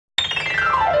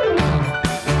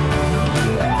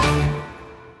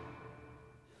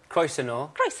Croeso nôl.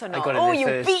 Croeso nôl. Oh, you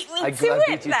beat me to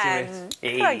it then.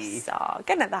 Croeso.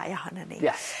 Gyda ddau ohono ni.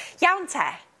 Yes. Iawn te.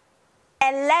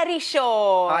 Eleri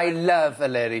Siôn. I love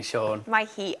Eleri Siôn. Mae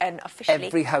hi yn officially...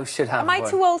 Every house should have one. Am I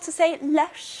too old to say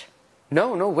lush?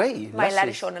 No, no way. Mae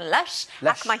Eleri Siôn yn lush.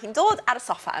 Ac mae hi'n dod ar y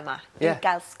soffa yma i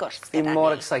gael sgwrs gyda ni. I'm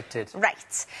more excited.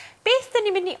 Right. Beth dyn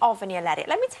ni'n mynd i ofyn i Eleri?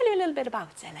 Let me tell you a little bit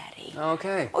about Eleri.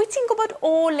 Okay. Wyt ti'n gwybod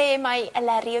o le mae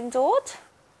Eleri yn dod?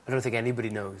 I don't think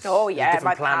anybody knows. Oh, yeah, it's a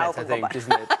different planet, I think,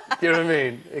 isn't it? Do you know what I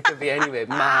mean? It could be anywhere.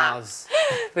 Mars.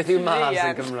 Beth yw Mars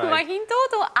yn Gymraeg? Mae hi'n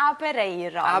dod o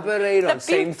Abereiron. Abereiron,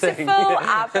 same thing. The beautiful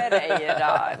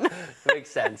Abereiron.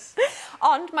 Makes sense.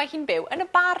 Ond mae hi'n byw yn y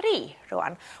Bari,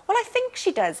 rwan. Well, I think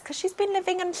she does, because she's been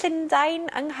living in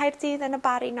Llundain yng Nghaerdydd yn y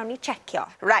Bari. Nawn ni checio.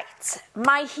 Right.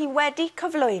 Mae hi wedi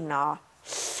cyflwyno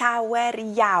llawer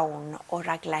iawn o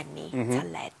raglenni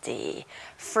teledu.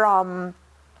 From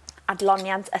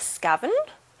Adloniant Ysgafn,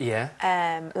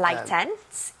 Light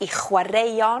Ents, I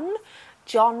Chwaraeon,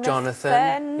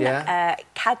 Jonathan,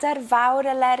 Cader Fawr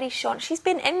Eleri Siôn. She's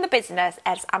been in the business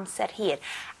ers amser hir.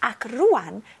 Ac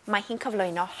rwan, mae hi'n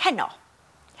cyflwyno heno.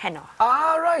 Heno.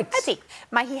 Ah, right. Ydy.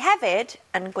 Mae hi hefyd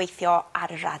yn gweithio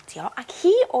ar y radio, ac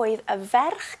hi oedd y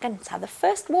ferch gyntaf, the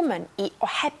first woman i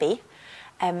ohebu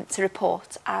to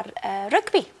report ar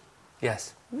rygbi.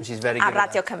 Yes, she's very good ar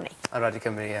Radio Cymru. Ar Radio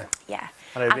Cymru, yeah. Yeah.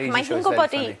 Ac mae hi'n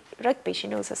gwybod i rygbi, she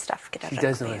knows her stuff gyda rygbi. She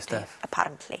does know her stuff.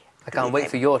 Apparently. I can't wait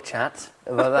for your chat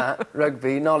about that.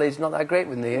 Rugby knowledge not that great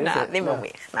with me, is it? Na, ddim yn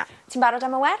wych. Na. Ti'n barod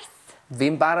am y werth?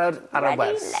 Fi'n barod ar y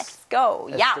werth. Ready, let's go.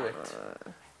 Let's do it.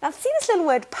 Now, see this little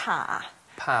word pa?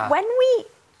 Pa.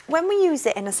 When we use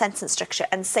it in a sentence structure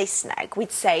in Saesneg,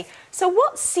 we'd say, so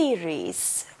what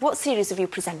series have you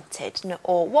presented?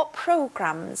 Or what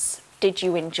programmes did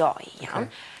you enjoy? Okay.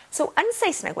 So in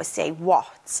Saesneg we say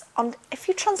what, and if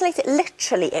you translate it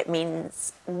literally, it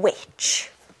means which.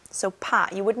 So pa,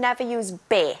 you would never use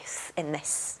beth in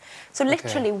this. So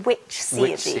literally which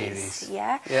series. Which series.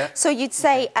 Yeah? So you'd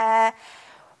say,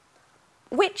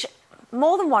 which,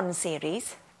 more than one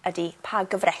series, ydy pa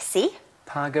gyfresi.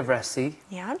 Pa gyfresi.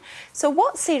 Yeah. So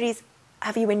what series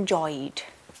have you enjoyed?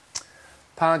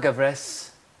 Pa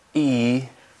gyfres I...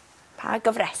 Pa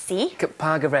gyfresi.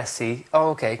 Pa gyfresi.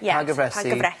 Oh, okay. Yes, pa gyfresi.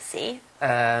 Pa gyfresi.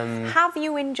 Have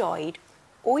you enjoyed?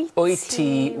 Wyt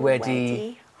ti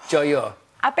wedi joio?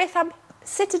 A beth am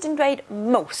sut ydyn dweud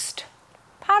most?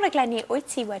 Pa raglenni wyt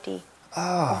ti wedi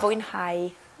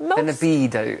fwynhau most? In the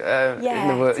byd, in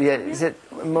the world, yeah. Is it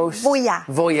most? Fwya.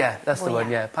 Fwya, that's the one,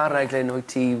 yeah. Pa raglen wyt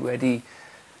ti wedi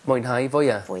mwynhau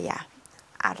fwya? Fwya.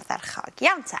 Ardderchog.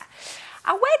 Iawn te.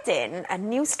 A wedyn, a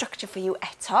new structure for you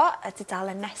eto, y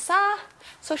dudalen nesa.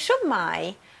 So,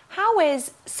 siwmai, how is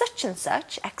such and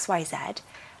such, X, Y, Z,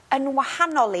 yn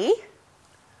wahanol i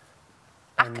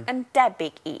ac yn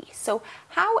debyg i? So,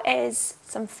 how is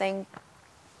something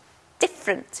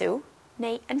different to,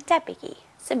 neu yn debyg i,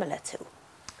 similar to?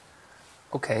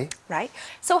 Okay. Right.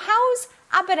 So, how's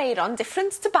Abereiron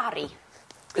different to Bari?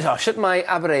 So, sut mae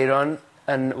Abereiron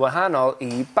yn wahanol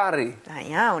i Bari? Da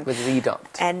iawn. With an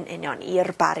E-dot. Yn union, i'r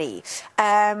Bari.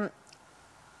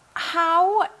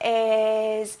 How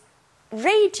is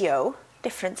radio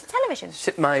different to television?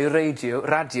 Sut mae radio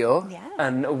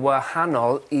yn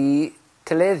wahanol i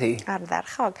teledu?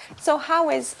 Ardderchog. So how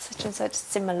is such and such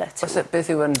similar to? What's it? Beth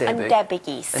yw yn debyg? Yn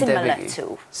debyg i, similar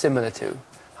to. Similar to.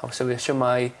 So sut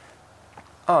mae...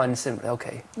 Oh, yn similar,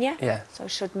 okay. Yeah. So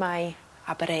should my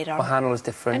Abereiron... Wahanol is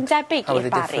different. Yn debyg How are i'r they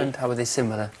Bari. different? How are they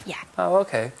similar? Yeah. Oh,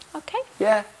 okay. Okay.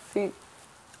 Yeah.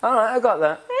 All right, I got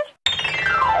that.